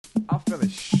I'm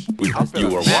feeling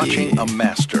You are watching a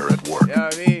master at work. You know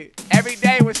what I mean? Every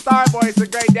day with Starboy is a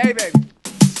great day, baby.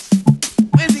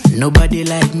 Wizzy. Nobody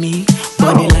like me,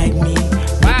 body like me.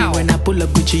 Wow. Baby, when I pull up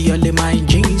Gucci, all in my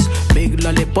jeans. Big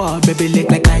lollipop, baby, lick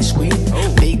like ice cream.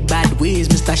 Big bad ways,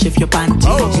 Mr. Shift your panties.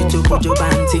 You to put your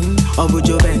banting, or put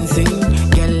your benzing.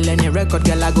 Girl, any record,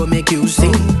 girl, I go make you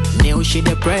sing. New shit,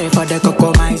 they pray for the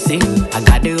cocoa, my sing. I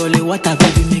got the holy water,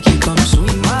 baby, make you come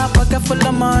swim. My pocket full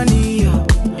of money,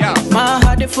 Yeah. my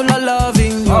heart is full of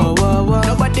loving.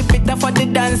 Nobody better for the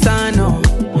dancer, no.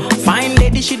 Fine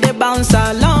lady, she dey bounce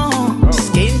along.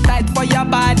 Skin tight for your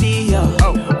body,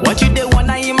 What you dey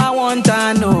wanna him, I want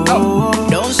to know.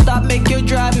 Don't stop, make you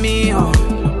drive me,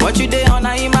 What you dey on,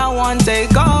 him, I want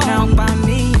take off. Now by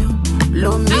me,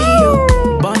 love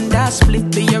me, Bunda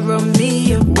split be your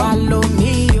me, wallow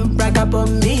me, brag about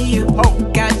me,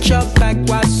 catch up like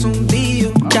what soon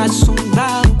be, just soon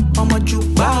bow, how much you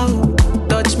bow.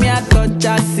 Touch me, I touch,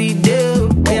 I see do.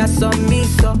 Yeah, so me,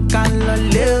 so can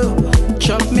live.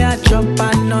 Chop me, I chop,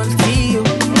 and not see you.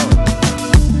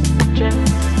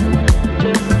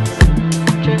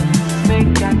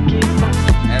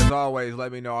 As always,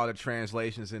 let me know all the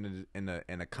translations in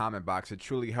the comment box. It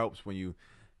truly helps when you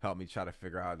help me try to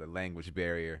figure out the language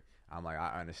barrier. I'm like,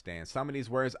 I understand. Some of these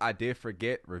words I did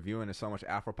forget reviewing in so much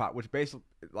Afropop, which basically,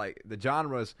 like, the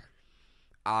genres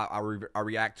I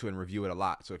react to and review it a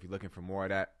lot. So if you're looking for more of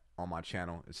that on my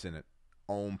channel, it's in its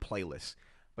own playlist.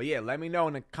 But yeah, let me know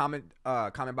in the comment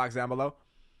box down below.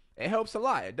 It helps a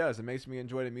lot. It does. It makes me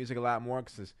enjoy the music a lot more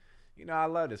because, you know, I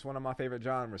love this. One of my favorite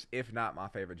genres, if not my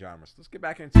favorite genres. Let's get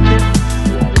back into it.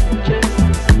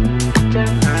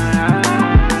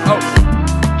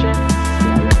 Oh.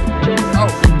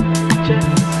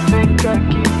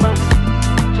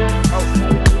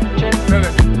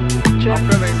 I'm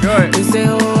feeling good. You say,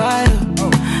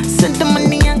 send the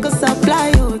money and go supply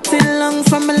you. Till long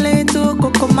from LA to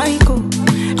Coco Michael.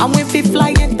 I'm with you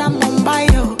fly at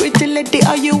Mumbai. Pretty lady,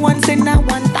 all you want, say now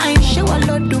one time. Show a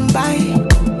lot Dubai.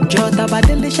 Jota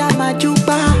Badele Shama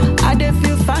Juba. I dey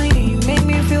feel fine, make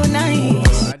me feel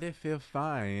nice. I did feel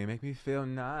fine, make me feel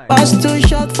nice. Bus too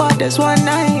short for this one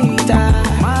night.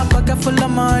 My pocket full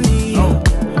of money.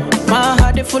 My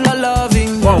heart is full of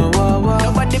loving.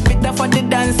 Nobody better for the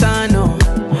dancer, no.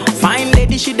 Fine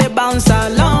lady, she dey bounce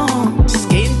along.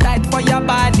 Skin tight for your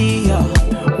body,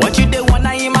 What you dey wanna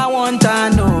him, I want to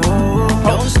know.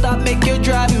 Don't stop, make you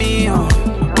drive me,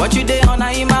 What you dey on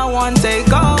him, I want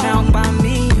take off. Now by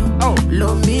me,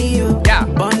 love me, Yeah.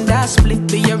 Bunda split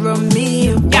be your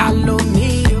me, follow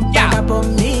me, Yeah. about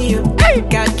me,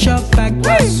 catch up like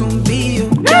what soon be,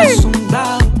 just soon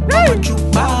bow, what you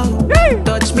bow.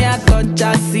 Touch me, I touch,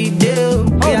 I see do.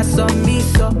 Yeah, so me,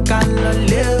 so can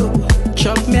live.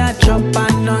 Chop me, I chop,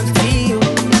 and not see you.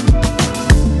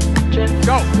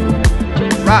 Go.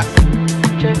 Rock.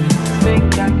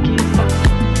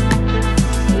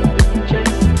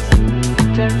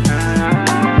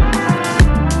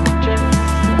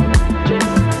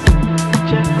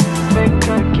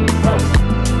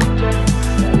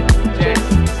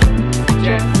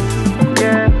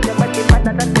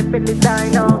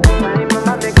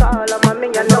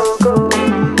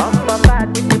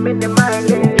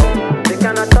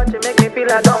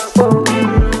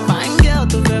 Fine girl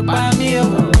to be by me,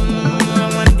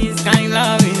 I want this kind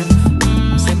loving.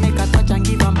 Say make a touch and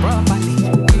give 'em properly.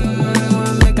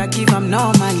 Make a give 'em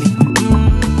normally.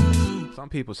 Some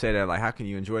people say that, like, how can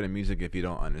you enjoy the music if you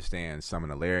don't understand some of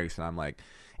the lyrics? And I'm like,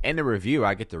 in the review,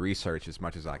 I get to research as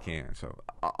much as I can. So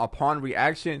upon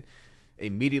reaction,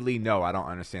 immediately, no, I don't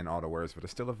understand all the words, but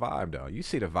it's still a vibe, though. You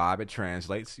see the vibe, it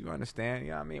translates. You understand?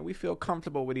 You know what I mean? We feel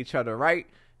comfortable with each other, right?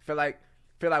 Feel like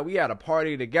we had a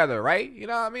party together, right? You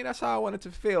know what I mean? That's how I wanted to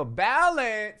feel.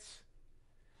 Balance.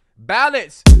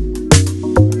 Balance.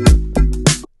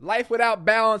 Life without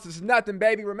balance is nothing,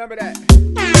 baby. Remember that.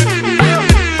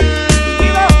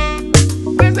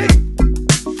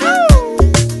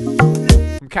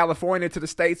 From California to the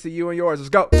States, to you and yours. Let's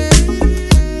go.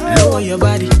 Low on your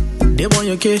body, they want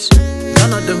your kiss.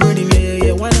 Turn up the rhythm,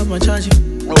 yeah. Why not my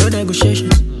charging? No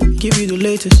negotiations, give you the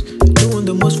latest. Doing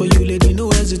the most for you, lady, no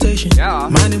hesitation. Yeah.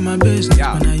 Minding my business,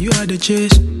 Yeah. but now you had the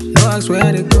chase. No ask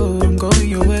where to go, I'm going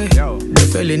your way. Yo. The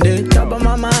feeling they top of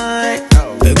my mind.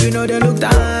 Yo. Baby, know they look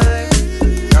time.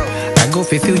 I go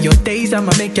fulfill your days,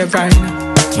 I'ma make it right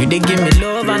now. You they give me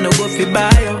love, I know what fi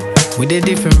buy you. With a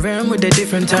different realm, with a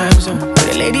different time zone.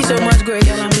 With a lady so much great,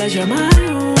 girl, I'm pleasure my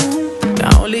own.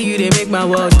 Now only you they make my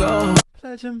world go.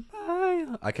 Pleasure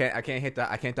mine. I can't hit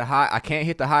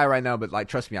the high right now, but like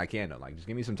trust me, I can though. Like just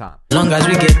give me some time. Long as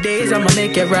we get days, I'ma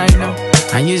make it right now.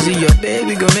 And you see your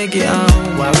baby, go make it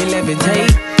on while we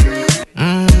levitate.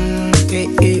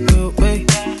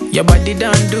 Your body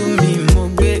don't do me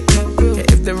mugbe.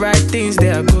 If the right things they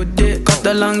are good day. Cut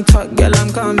the long talk, girl,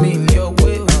 I'm coming your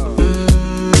way.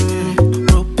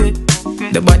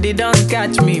 The body don't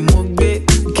catch me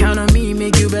mugbe. Count on me,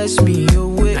 make you best me your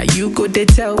way. Now you could they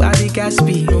tell I be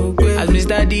Caspi. As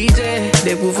Mr. DJ,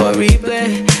 they put for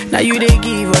replay. Now you they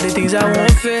give all the things I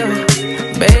won't feel.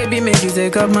 Baby, make you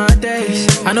take up my days.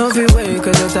 I know if you wait,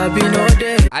 cause it's happy no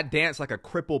day. I dance like a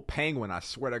crippled penguin, I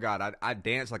swear to God. I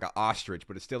dance like an ostrich,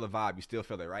 but it's still a vibe. You still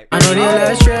feel it, right? I know they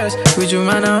less stress. With you,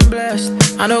 man, I'm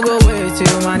blessed. I know go wait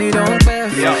till money don't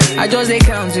pay. I just they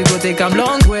count to go take a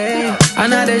long way. I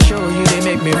know they show you, they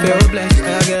make me feel blessed.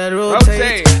 I get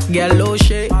rotate, get low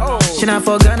shit. She not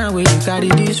for Ghana, where you carry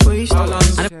this waist.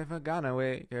 She for Ghana,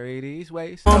 where carry these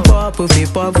waist. On pop, if you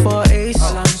pop for ace.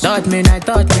 Thought me, I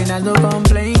no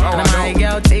complain. And my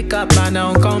girl take up, I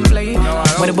don't complain.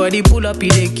 When the body pull up,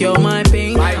 it they cure my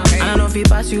pain. And I know if it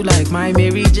pass you like my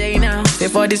Mary J now. Say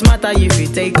for this matter, if you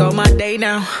take all my day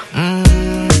now.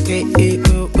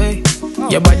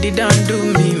 Your body don't do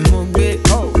me mugbe.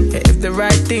 If the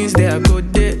right things they are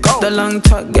good day. Cut the long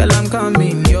talk, girl, I'm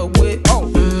coming your way.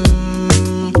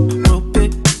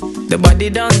 The body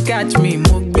don't catch me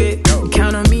mugbe.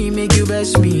 Count on me, make you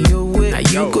best me your way. Now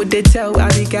you could they tell I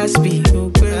be Caspi.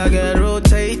 I get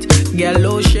rotate, get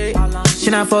low shit. She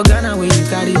not for Ghana where you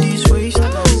carry this waist.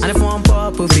 And if one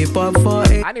pop, if you pop for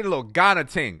it. I need a little Ghana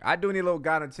ting. I do need a little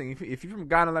Ghana ting. If you're from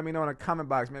Ghana, let me know in the comment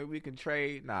box. Maybe we can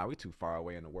trade. Nah, we too far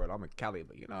away in the world. I'm in Cali,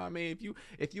 but you know what I mean.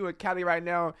 If you in Cali right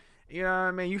now, you know what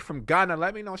I mean. You from Ghana?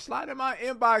 Let me know. Slide in my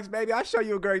inbox, baby. I'll show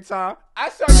you a great time. I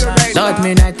show you a great time.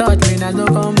 Thought me, I don't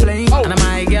complain. And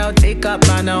my girl take up,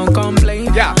 I don't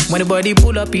complain. Yeah. When the body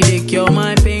pull up, it they cure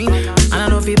my pain. And I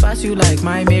know if it pass you like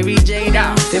my Mary J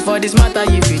now. Say for this matter,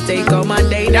 if you take all my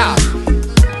day now.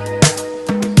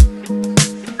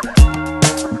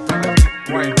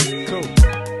 1, 2.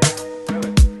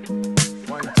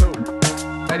 1, 2.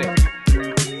 Let it.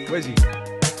 Wizzy.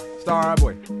 Star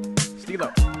boy. Steal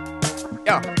up.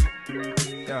 Yeah.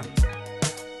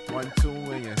 1, 2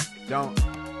 when you don't.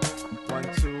 1,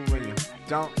 2 when you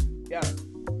don't. Yeah.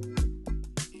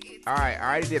 Alright, I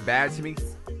already did Bad to Me.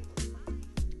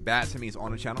 Bad to Me is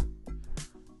on the channel.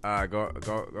 Go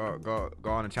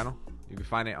on the channel. You can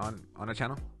find it on the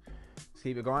channel. Let's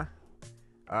keep it going.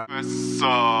 When I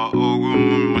saw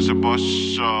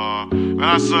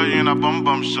you in a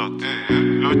bum shot,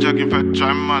 low jacking fat,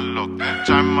 try my luck.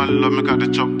 Try my luck, make her the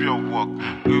chop your walk.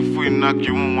 If we knock,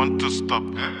 you won't want to stop.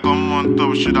 Come on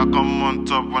top, should I come on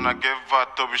top? When I gave her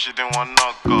top, she didn't want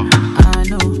knock up. I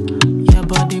know your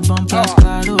body bump like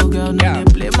Claro, girl. Now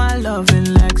they play my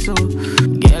loving like so.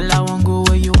 Girl, I won't go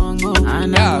where you want go.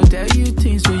 And I will tell you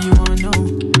things where you want know.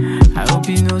 I hope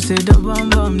you know say the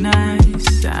bum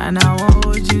nice. And I won't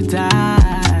hold you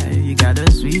tight. You got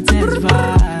a sweetest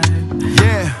vibe.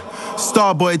 Yeah,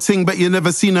 Starboy ting, bet you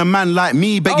never seen a man like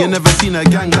me. Bet you never seen a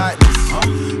gang like this.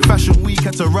 Fashion week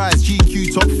had to rise,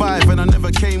 GQ top 5, and I never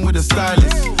came with a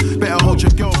stylist. Better hold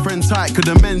your girlfriend tight, cause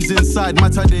the men's inside my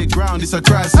tidy ground, it's a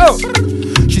crisis.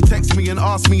 She texts me and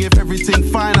asks me if everything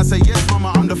fine. I say yes,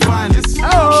 mama, I'm the finest.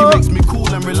 She makes me cool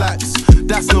and relax.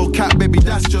 That's no cap, baby,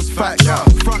 that's just fact.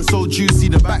 Front so juicy,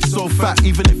 the back so fat.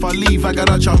 Even if I leave, I got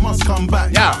a I must come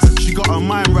back. She got her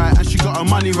mind right and she got her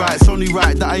money right. It's only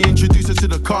right that I introduce her to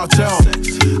the cartel.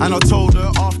 And I told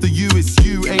her after you, it's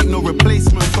you. Ain't no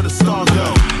replacement for the star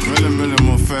girl.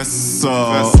 Mon fessa,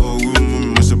 oh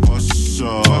woman, je boss.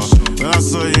 When I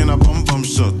saw you in a bum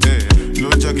shot,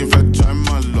 low jacking fat, try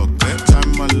my luck. Try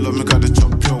my luck, make her the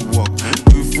chop your walk.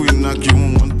 If we knock, you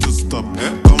won't want to stop.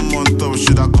 Come on top,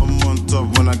 should I come on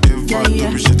top? When I give her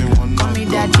top, she didn't want to. Call me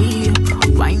daddy,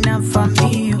 wine up for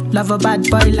me. Love a bad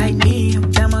boy like me.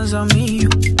 Diamonds on me,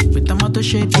 with the motor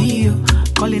shady.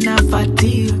 Calling out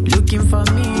fatty, looking for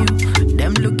me.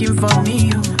 Them looking for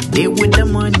me. They with the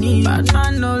money, but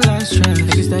man no less stress.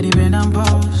 Like you steady bend and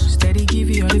pause, steady give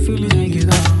you all the feelings make you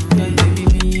go. Yeah, baby,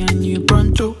 me and you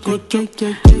pronto.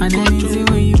 And anything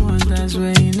when you want, that's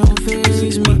where you know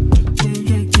face me.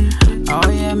 Oh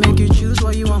yeah, make you choose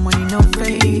what you want, money no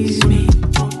face me.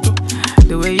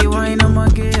 The way you whine, I'ma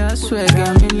get, I swear,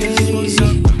 got me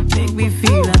lazy. Make me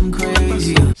feel I'm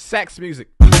crazy. Sex music.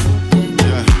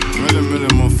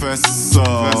 Mon fessa,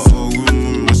 oh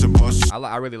woman, je boss.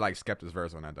 I really like Skepta's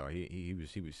verse on that though. He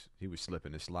was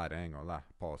slipping and sliding. I ain't gonna lie.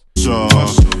 Pause.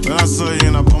 When I saw you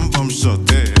in a bum shot,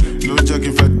 low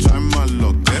jacking fat, try my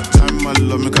luck. Try my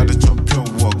luck, make her the chop your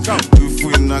walk. If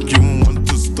we knock, you won't want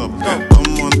to stop.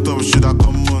 Come on top, should I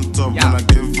come on top? When I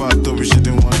give her top, she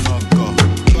didn't want knock up.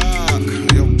 Back,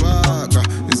 you're back.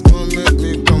 It's gonna make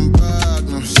me come back.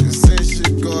 Now she say she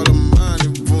got a man,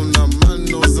 even a man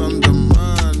knows I'm the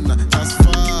man. That's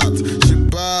far.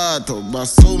 Now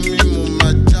so me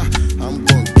mumaja, I'm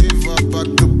gon' give her back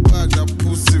the bag. That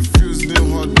pussy fuse me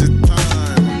all the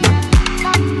time.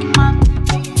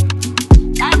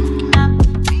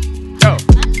 Yo,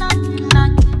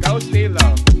 go Stilo.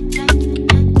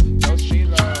 Go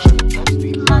Stilo.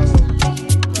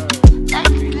 Go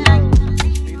Stilo.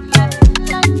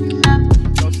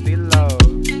 Go Stilo.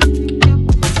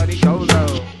 Shorty go low.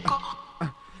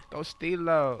 Go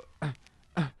Stilo.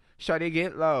 Shorty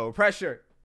get low. Pressure.